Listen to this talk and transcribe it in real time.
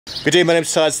Good day, my name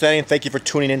is Todd, and thank you for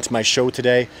tuning into my show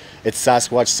today. It's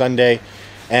Sasquatch Sunday,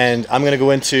 and I'm going to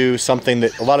go into something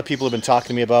that a lot of people have been talking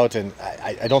to me about, and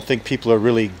I don't think people are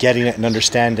really getting it and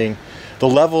understanding the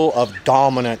level of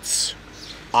dominance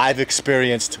I've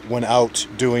experienced when out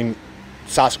doing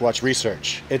Sasquatch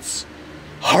research. It's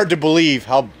hard to believe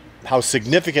how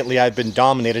significantly I've been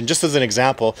dominated. And just as an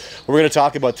example, what we're going to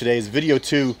talk about today is video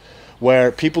 2,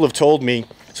 where people have told me.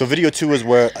 So video 2 is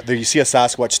where you see a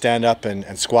Sasquatch stand up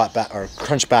and squat back or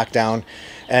crunch back down,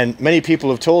 and many people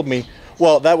have told me,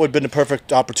 well, that would have been a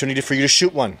perfect opportunity for you to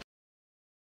shoot one.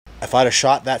 If I'd have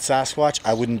shot that Sasquatch,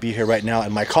 I wouldn't be here right now,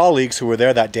 and my colleagues who were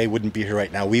there that day wouldn't be here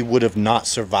right now. We would have not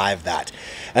survived that.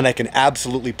 And I can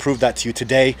absolutely prove that to you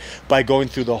today by going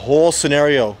through the whole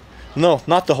scenario. No,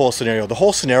 not the whole scenario. The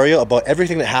whole scenario about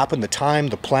everything that happened, the time,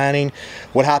 the planning,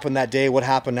 what happened that day, what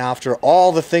happened after,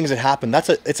 all the things that happened.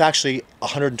 It's actually a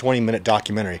 120-minute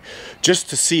documentary. Just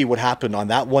to see what happened on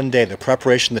that one day, the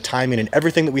preparation, the timing, and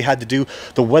everything that we had to do.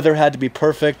 The weather had to be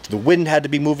perfect. The wind had to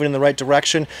be moving in the right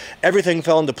direction. Everything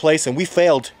fell into place, and we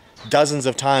failed dozens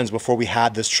of times before we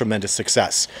had this tremendous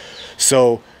success.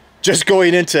 So just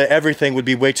going into everything would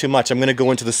be way too much. I'm going to go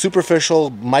into the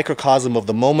superficial microcosm of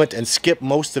the moment and skip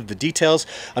most of the details.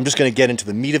 I'm just going to get into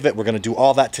the meat of it. We're going to do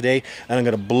all that today, and I'm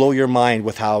going to blow your mind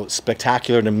with how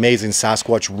spectacular and amazing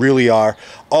Sasquatch really are.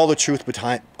 All the truth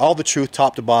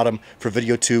top to bottom for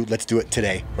video 2. Let's do it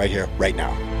today, right here, right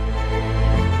now.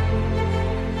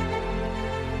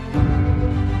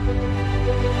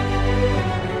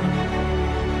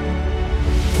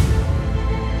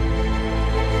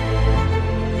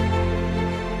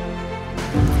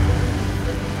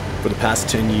 For the past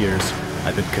 10 years,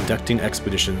 I've been conducting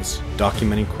expeditions,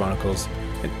 documenting chronicles,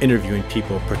 and interviewing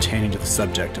people pertaining to the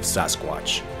subject of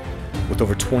Sasquatch. With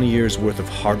over 20 years worth of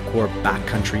hardcore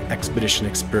backcountry expedition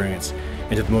experience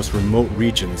into the most remote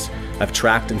regions, I've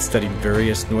tracked and studied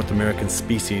various North American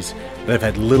species that have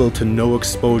had little to no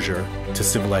exposure to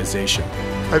civilization.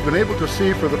 I've been able to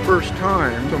see for the first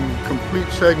time some complete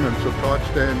segments of Todd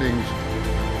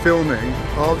Standing's filming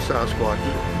of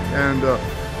Sasquatches, and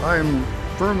I'm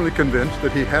firmly convinced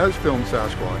that he has filmed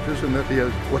Sasquatches, and that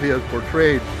what he has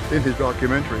portrayed in his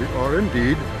documentary are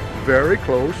indeed very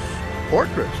close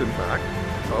portraits, in fact,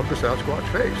 of the Sasquatch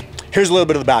face. Here's a little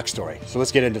bit of the backstory, so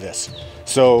let's get into this.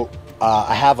 So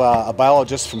I have a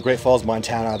biologist from Great Falls,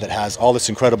 Montana that has all this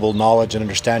incredible knowledge and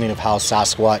understanding of how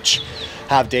Sasquatch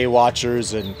have day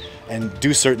watchers and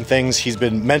do certain things. He's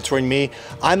been mentoring me.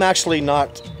 I'm actually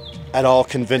not at all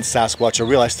convinced Sasquatch are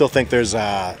real. I still think there's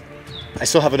I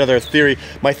still have another theory.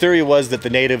 My theory was that the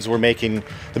natives were making,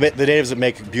 the natives that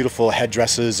make beautiful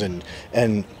headdresses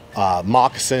and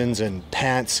moccasins and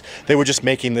pants, they were just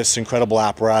making this incredible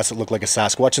apparatus that looked like a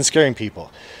Sasquatch and scaring people.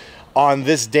 On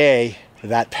this day,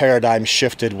 that paradigm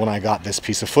shifted when I got this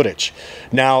piece of footage.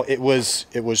 Now, it was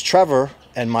Trevor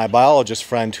and my biologist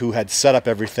friend who had set up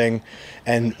everything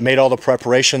and made all the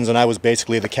preparations, and I was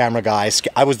basically the camera guy.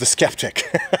 I was the skeptic.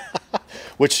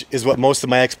 Which is what most of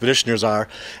my expeditioners are,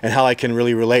 and how I can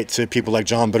really relate to people like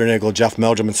John Bitternagel, Jeff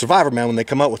Meldrum, and Survivor Man when they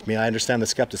come out with me. I understand the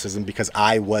skepticism because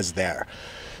I was there.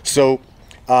 So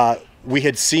we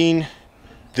had seen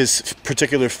this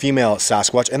particular female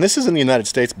Sasquatch, and this is in the United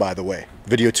States, by the way,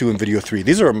 video 2 and video 3.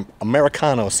 These are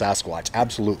Americano Sasquatch,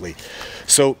 absolutely.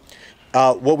 So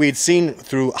what we had seen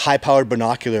through high-powered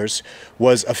binoculars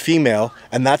was a female,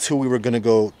 and that's who we were going to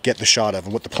go get the shot of.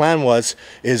 And what the plan was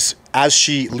is, as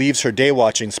she leaves her day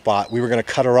watching spot, we were going to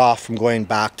cut her off from going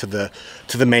back to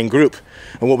the main group.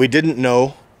 And what we didn't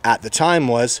know at the time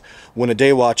was, when a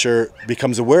day watcher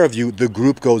becomes aware of you, the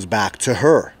group goes back to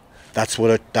her. That's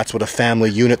what a family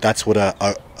unit, that's what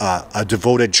a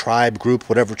devoted tribe group,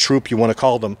 whatever troop you want to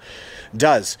call them,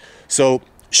 does. So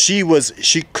she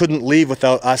couldn't leave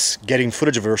without us getting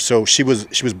footage of her, so she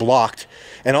was blocked.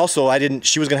 And also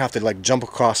she was gonna have to like jump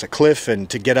across a cliff, and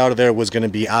to get out of there was gonna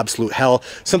be absolute hell.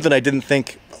 Something I didn't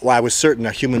think, well, I was certain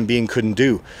a human being couldn't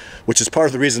do, which is part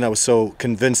of the reason I was so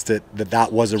convinced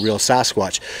that was a real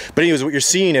Sasquatch. But anyways, what you're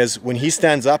seeing is when he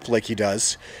stands up like he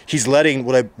does, he's letting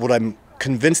what I'm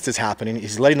convinced is happening,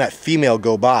 he's letting that female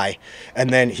go by, and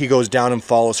then he goes down and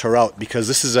follows her out, because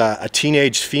this is a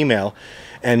teenage female.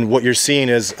 And what you're seeing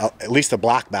is at least a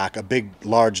blackback, a big,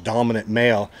 large, dominant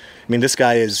male. I mean, this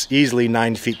guy is easily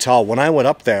 9 feet tall. When I went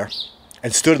up there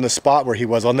and stood in the spot where he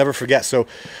was, I'll never forget. So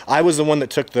I was the one that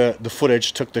took the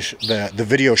footage, took the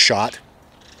video shot.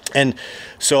 And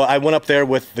so I went up there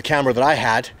with the camera that I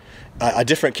had, a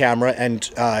different camera, and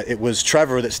it was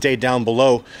Trevor that stayed down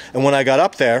below. And when I got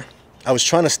up there, I was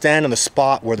trying to stand on the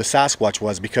spot where the Sasquatch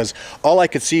was, because all I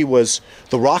could see was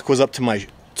the rock was up to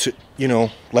to, you know,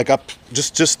 like up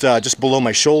just below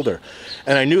my shoulder,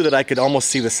 and I knew that I could almost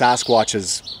see the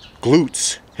Sasquatch's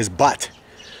glutes, his butt,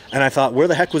 and I thought, where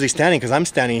the heck was he standing? Because I'm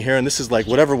standing here, and this is like,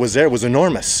 whatever was there was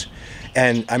enormous.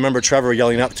 And I remember Trevor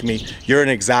yelling up to me, "You're in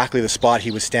exactly the spot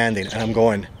he was standing." And I'm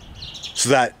going, so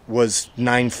that was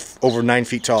over 9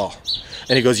 feet tall.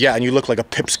 And he goes, "Yeah, and you look like a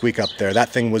pipsqueak up there. That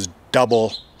thing was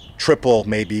double, triple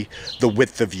maybe the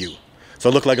width of you." So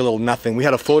it looked like a little nothing. We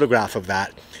had a photograph of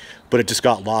that, but it just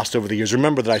got lost over the years.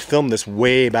 Remember that I filmed this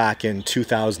way back in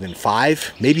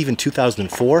 2005, maybe even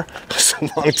 2004. It's a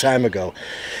long time ago.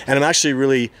 And I'm actually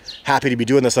really happy to be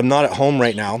doing this. I'm not at home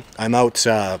right now. I'm out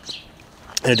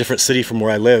in a different city from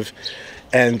where I live.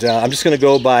 And I'm just going to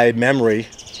go by memory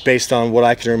based on what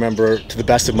I can remember to the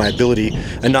best of my ability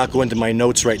and not go into my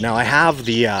notes right now. I have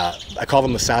the, I call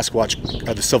them the Sasquatch,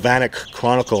 the Sylvanic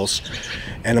Chronicles,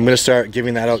 and I'm going to start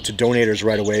giving that out to donators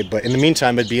right away. But in the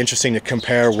meantime, it'd be interesting to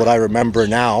compare what I remember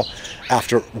now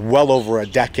after well over a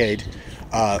decade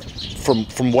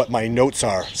from what my notes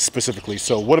are specifically.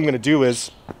 So what I'm going to do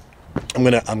is I'm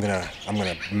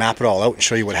gonna map it all out and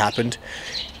show you what happened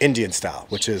Indian style,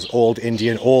 which is old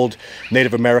Indian, old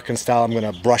Native American style. I'm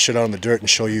gonna brush it out on the dirt and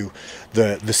show you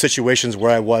the situations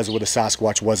where I was, where the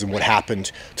Sasquatch was, and what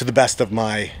happened to the best of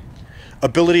my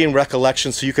ability and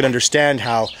recollection, so you can understand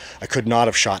how I could not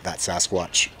have shot that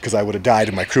Sasquatch, because I would have died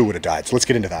and my crew would have died. So let's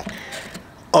get into that.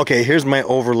 Okay, here's my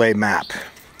overlay map.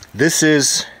 This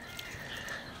is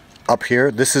up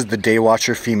here. This is the day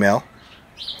watcher female.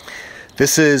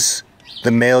 This is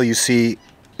the male you see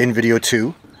in video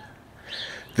 2.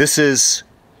 This is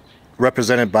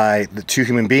represented by the 2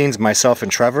 human beings, myself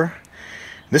and Trevor.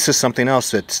 This is something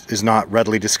else that is not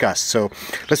readily discussed. So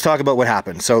let's talk about what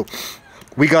happened. So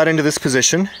we got into this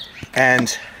position,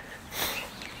 and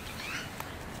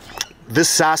this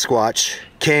Sasquatch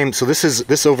came. So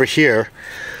this over here,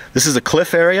 this is a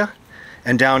cliff area,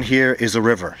 and down here is a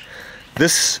river.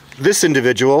 This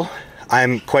individual,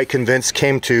 I'm quite convinced,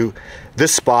 came to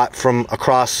this spot from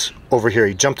across over here.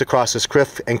 He jumped across this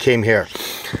cliff and came here.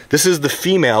 This is the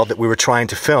female that we were trying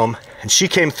to film, and she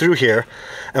came through here,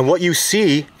 and what you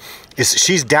see is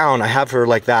she's down. I have her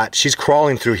like that. She's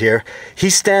crawling through here. He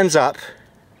stands up,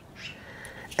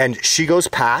 and she goes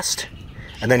past,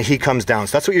 and then he comes down.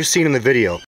 So that's what you're seeing in the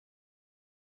video.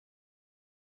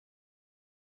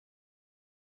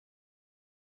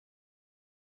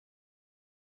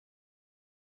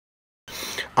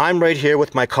 I'm right here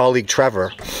with my colleague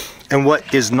Trevor, and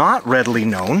what is not readily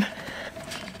known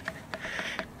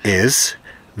is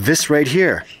this right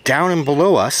here. Down and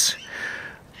below us,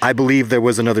 I believe there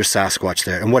was another Sasquatch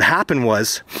there. And what happened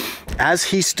was, as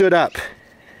he stood up,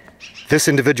 this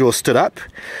individual stood up,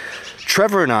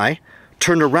 Trevor and I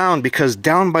turned around, because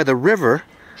down by the river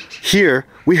here,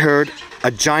 we heard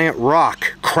a giant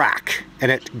rock crack,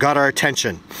 and it got our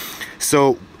attention.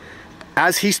 So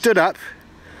as he stood up,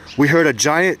 we heard a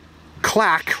giant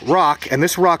clack rock, and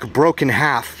this rock broke in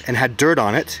half and had dirt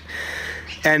on it.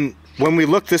 And when we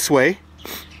looked this way,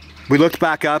 we looked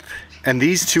back up, and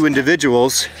these 2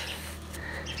 individuals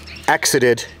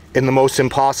exited in the most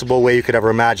impossible way you could ever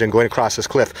imagine, going across this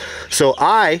cliff. So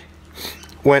I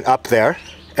went up there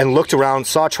and looked around,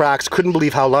 saw tracks, couldn't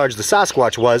believe how large the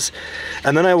Sasquatch was,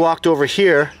 and then I walked over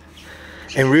here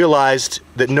and realized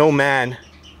that no man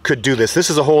could do this.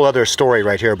 This is a whole other story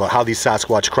right here about how these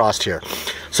Sasquatch crossed here.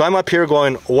 So I'm up here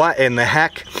going, what in the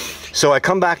heck? So I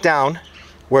come back down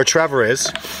where Trevor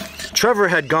is. Trevor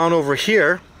had gone over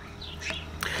here,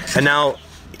 and now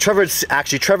Trevor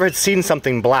had seen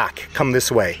something black come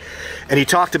this way, and he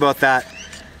talked about that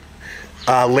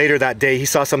later that day. He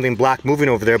saw something black moving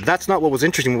over there, but that's not what was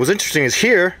interesting. What was interesting is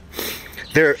here,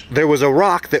 there was a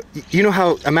rock that, you know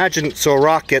how, imagine, so a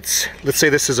rock gets, let's say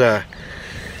this is a,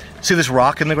 see this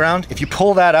rock in the ground? If you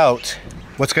pull that out,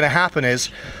 what's going to happen is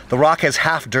the rock is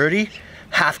half dirty,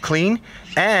 half clean,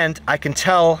 and I can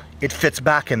tell it fits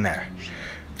back in there.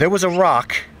 There was a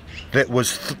rock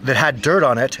that had dirt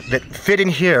on it that fit in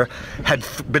here, had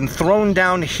been thrown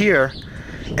down here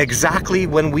exactly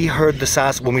when we heard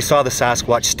when we saw the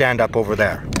Sasquatch stand up over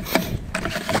there.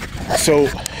 So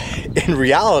in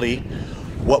reality,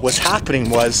 what was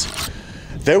happening was,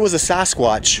 there was a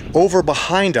Sasquatch over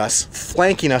behind us,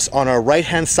 flanking us on our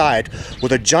right-hand side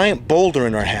with a giant boulder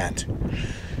in our hand.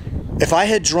 If I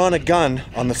had drawn a gun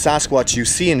on the Sasquatch you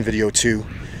see in video 2,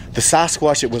 the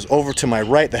Sasquatch that was over to my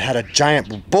right that had a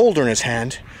giant boulder in his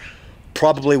hand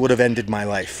probably would have ended my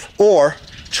life, or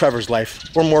Trevor's life,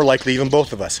 or more likely even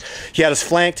both of us. He had us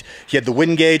flanked, he had the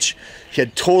wind gauge, he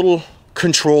had total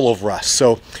control over us.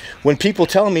 So when people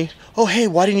tell me, oh hey,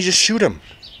 why didn't you just shoot him?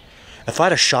 If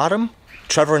I'd have shot him,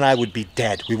 Trevor and I would be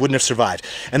dead. We wouldn't have survived.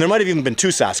 And there might have even been 2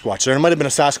 Sasquatch. There might have been a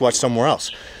Sasquatch somewhere else.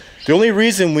 The only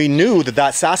reason we knew that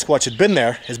that Sasquatch had been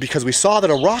there is because we saw that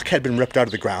a rock had been ripped out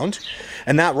of the ground,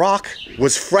 and that rock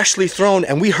was freshly thrown,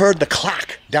 and we heard the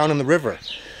clack down in the river.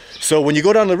 So when you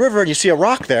go down the river and you see a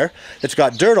rock there that's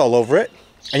got dirt all over it,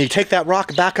 and you take that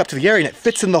rock back up to the area and it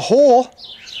fits in the hole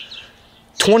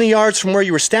 20 yards from where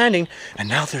you were standing, and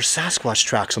now there's Sasquatch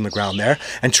tracks on the ground there,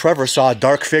 and Trevor saw a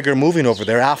dark figure moving over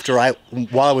there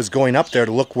while I was going up there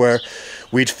to look where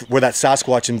that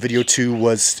Sasquatch in video 2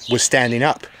 was standing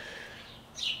up.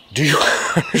 Do you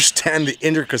understand the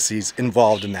intricacies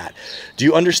involved in that? Do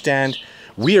you understand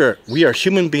we are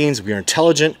human beings, we are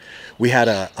intelligent, we had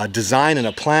a design and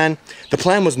a plan. The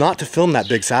plan was not to film that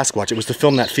big Sasquatch, it was to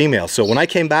film that female. So when I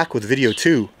came back with video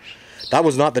 2, that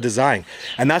was not the design.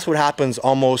 And that's what happens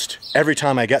almost every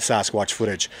time I get Sasquatch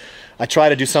footage. I try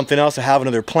to do something else, I have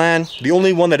another plan. The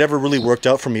only one that ever really worked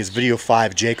out for me is video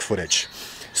 5 Jake footage.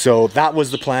 So that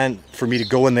was the plan for me to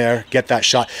go in there, get that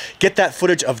shot, get that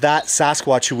footage of that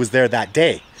Sasquatch who was there that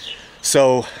day.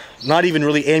 So not even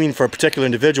really aiming for a particular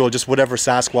individual, just whatever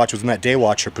Sasquatch was in that day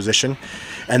watcher position.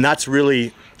 And that's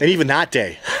really, and even that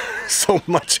day,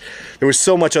 there was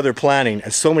so much other planning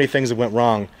and so many things that went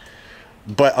wrong.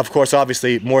 But of course,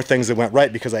 obviously, more things that went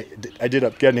right, because I did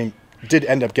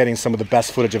end up getting some of the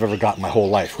best footage I've ever got in my whole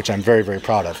life, which I'm very, very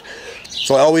proud of.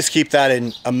 So I always keep that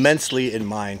immensely in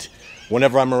mind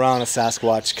whenever I'm around a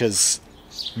Sasquatch, because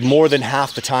more than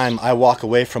half the time I walk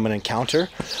away from an encounter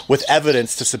with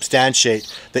evidence to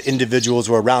substantiate that individuals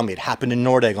were around me. It happened in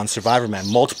Nordegg on Survivor Man.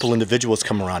 Multiple individuals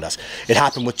come around us. It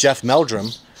happened with Jeff Meldrum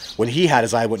when he had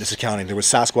his eyewitness accounting. There was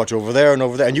Sasquatch over there,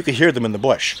 and you could hear them in the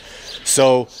bush.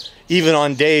 So even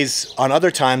on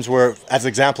other times where, as an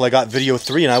example, I got video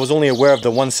 3 and I was only aware of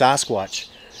the one Sasquatch,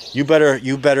 you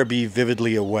better be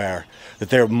vividly aware that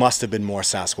there must have been more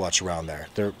Sasquatch around there.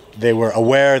 They were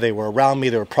aware, they were around me,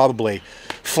 they were probably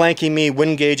flanking me,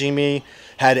 wind gauging me,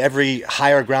 had every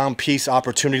higher ground piece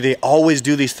opportunity. They always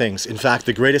do these things. In fact,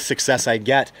 the greatest success I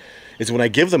get is when I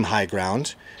give them high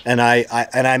ground and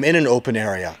I'm in an open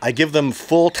area. I give them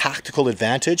full tactical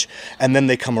advantage, and then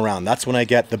they come around. That's when I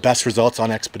get the best results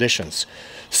on expeditions.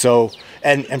 So,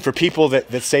 and for people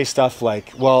that say stuff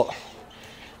like, well,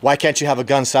 why can't you have a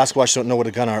gun? Sasquatch don't know what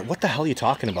a gun are. What the hell are you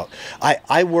talking about?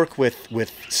 I work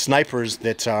with snipers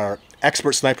that are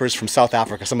expert snipers from South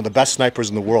Africa, some of the best snipers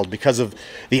in the world, because of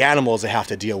the animals they have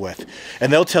to deal with.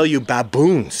 And they'll tell you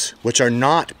baboons, which are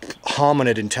not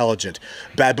hominid intelligent.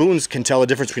 Baboons can tell the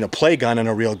difference between a play gun and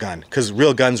a real gun, because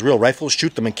real guns, real rifles,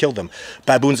 shoot them and kill them.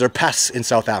 Baboons are pests in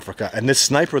South Africa. And this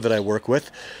sniper that I work with,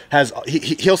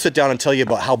 he'll sit down and tell you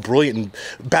about how brilliant.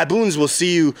 Baboons will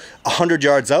see you 100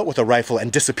 yards out with a rifle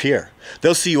and disappear.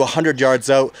 They'll see you 100 yards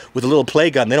out with a little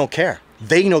play gun. They don't care.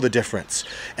 They know the difference.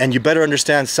 And you better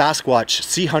understand, Sasquatch,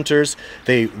 sea hunters,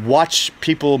 they watch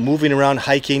people moving around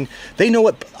hiking. They know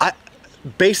what,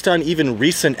 based on even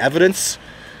recent evidence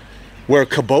where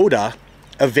Kubota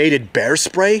evaded bear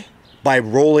spray by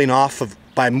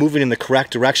by moving in the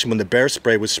correct direction when the bear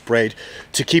spray was sprayed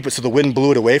to keep it so the wind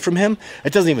blew it away from him,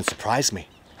 it doesn't even surprise me.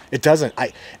 It doesn't.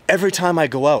 Every time I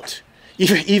go out,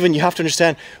 even you have to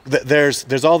understand that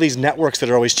there's all these networks that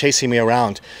are always chasing me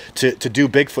around to do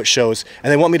Bigfoot shows,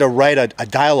 and they want me to write a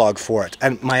dialogue for it.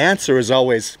 And my answer is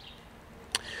always,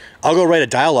 I'll go write a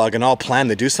dialogue and I'll plan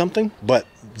to do something, but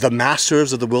the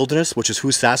masters of the wilderness, which is who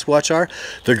Sasquatch are,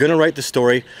 they're going to write the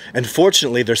story. And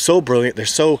fortunately, they're so brilliant, they're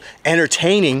so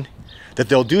entertaining, that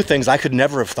they'll do things I could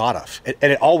never have thought of.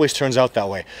 And it always turns out that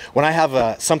way. When I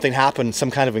have something happen,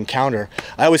 some kind of encounter,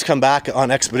 I always come back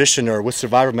on expedition or with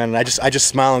Survivor Man, and I just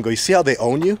smile and go, you see how they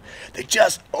own you? They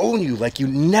just own you like you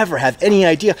never have any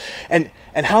idea. And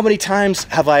how many times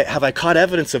have I caught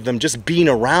evidence of them just being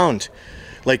around?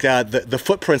 Like the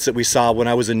footprints that we saw when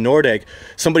I was in Nordegg.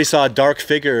 Somebody saw a dark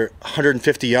figure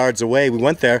 150 yards away. We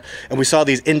went there and we saw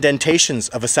these indentations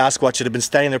of a Sasquatch that had been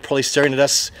standing there probably staring at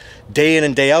us day in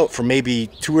and day out for maybe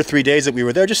 2 or 3 days that we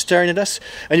were there, just staring at us.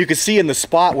 And you could see in the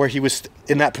spot where he was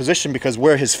in that position, because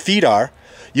where his feet are,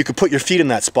 you could put your feet in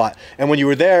that spot. And when you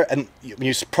were there and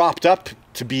you propped up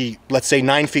to be, let's say,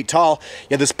 9 feet tall, you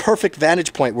had this perfect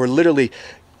vantage point where literally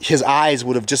his eyes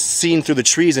would have just seen through the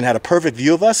trees and had a perfect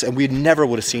view of us, and we never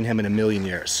would have seen him in a million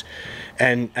years.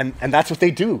 And that's what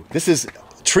they do.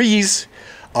 Trees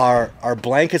are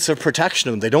blankets of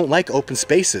protection. They don't like open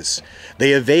spaces.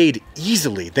 They evade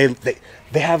easily.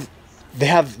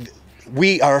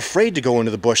 We are afraid to go into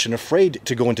the bush and afraid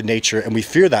to go into nature, and we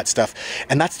fear that stuff.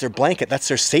 And that's their blanket. That's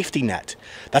their safety net.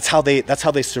 That's how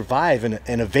they survive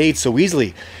and evade so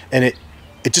easily. And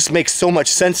it just makes so much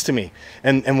sense to me.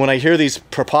 And when I hear these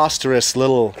preposterous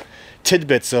little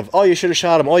tidbits of, oh, you should have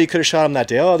shot him, oh, you could have shot him that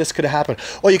day, oh, this could have happened,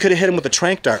 oh, you could have hit him with a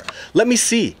tranq dart. Let me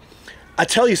see. I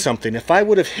tell you something, if I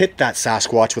would have hit that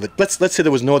Sasquatch with it, let's say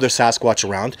there was no other Sasquatch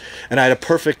around, and I had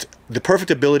the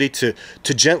perfect ability to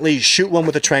gently shoot one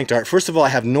with a tranq dart. First of all, I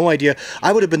have no idea.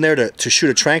 I would have been there to shoot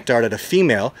a tranq dart at a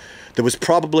female that was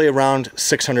probably around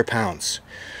 600 pounds.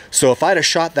 So if I'd have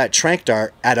shot that tranq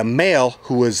dart at a male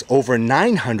who was over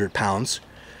 900 pounds,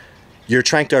 your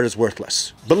tranq dart is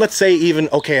worthless. But let's say even,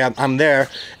 okay, I'm there,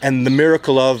 and the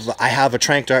miracle of I have a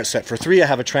tranq dart set for 3, I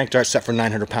have a tranq dart set for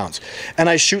 900 pounds. And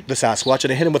I shoot the Sasquatch,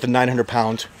 and I hit him with a 900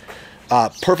 pound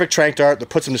perfect tranq dart that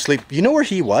puts him to sleep. You know where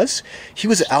he was? He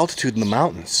was at altitude in the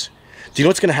mountains. Do you know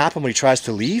what's gonna happen when he tries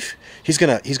to leave? He's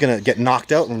gonna get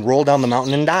knocked out and roll down the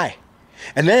mountain and die.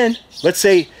 And then, let's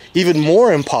say, even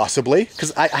more impossibly,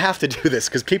 because I have to do this,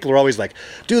 because people are always like,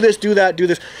 do this, do that, do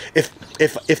this. If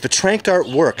the tranq dart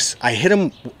works, I hit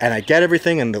him and I get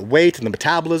everything and the weight and the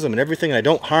metabolism and everything, and I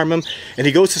don't harm him, and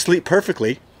he goes to sleep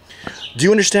perfectly. Do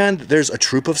you understand that there's a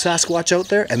troop of Sasquatch out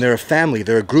there, and they're a family,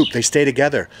 they're a group, they stay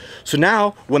together. So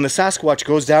now, when the Sasquatch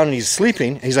goes down and he's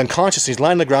sleeping, and he's unconscious, and he's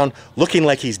lying on the ground looking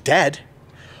like he's dead,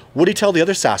 what do you tell the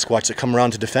other Sasquatch that come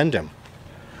around to defend him?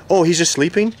 Oh, he's just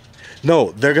sleeping?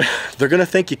 No, they're gonna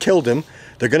think you killed him,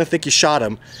 they're gonna think you shot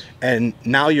him, and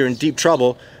now you're in deep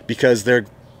trouble because they're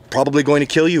probably going to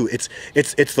kill you. It's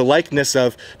the likeness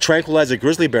of tranquilize a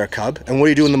grizzly bear cub, and what do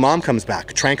you do when the mom comes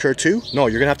back? Tranq her too? No,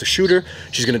 you're gonna have to shoot her.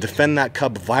 She's gonna defend that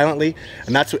cub violently,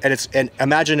 and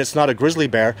imagine it's not a grizzly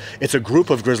bear, it's a group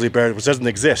of grizzly bears which doesn't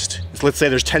exist. So let's say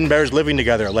there's 10 bears living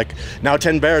together. Like now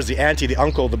 10 bears, the auntie, the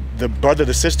uncle, the brother,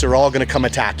 the sister are all gonna come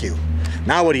attack you.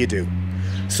 Now what do you do?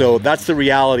 So that's the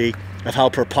reality of how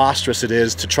preposterous it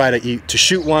is to try to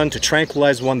shoot one, to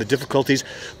tranquilize one, the difficulties.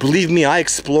 Believe me, I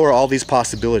explore all these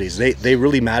possibilities. They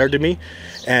really matter to me,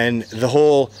 and the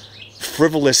whole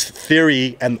frivolous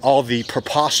theory and all the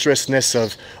preposterousness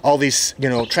of all these, you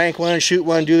know, tranq one, shoot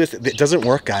one, do this, it doesn't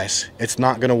work, guys. It's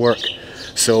not gonna work.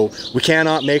 So we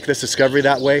cannot make this discovery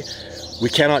that way. We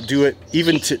cannot do it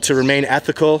even to remain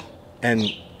ethical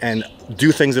and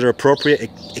do things that are appropriate.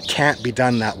 It can't be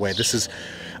done that way. This is,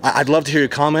 I'd love to hear your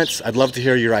comments. I'd love to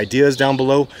hear your ideas down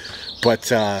below,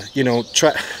 but you know,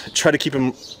 try to keep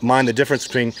in mind the difference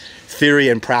between theory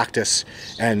and practice,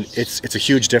 and it's a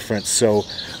huge difference. So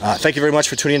thank you very much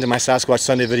for tuning into my Sasquatch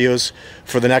Sunday videos.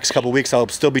 For the next couple weeks, I'll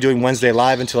still be doing Wednesday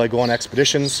live until I go on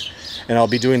expeditions, and I'll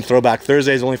be doing Throwback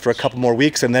Thursdays only for a couple more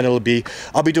weeks, and then I'll be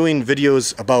doing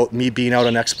videos about me being out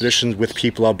on expeditions with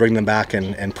people. I'll bring them back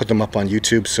and put them up on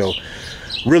YouTube. So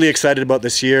really excited about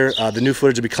this year. The new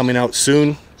footage will be coming out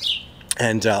soon,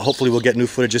 and hopefully we'll get new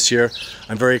footage this year.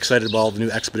 I'm very excited about all the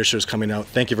new expeditions coming out.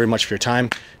 Thank you very much for your time.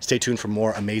 Stay tuned for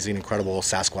more amazing, incredible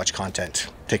Sasquatch content.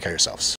 Take care of yourselves.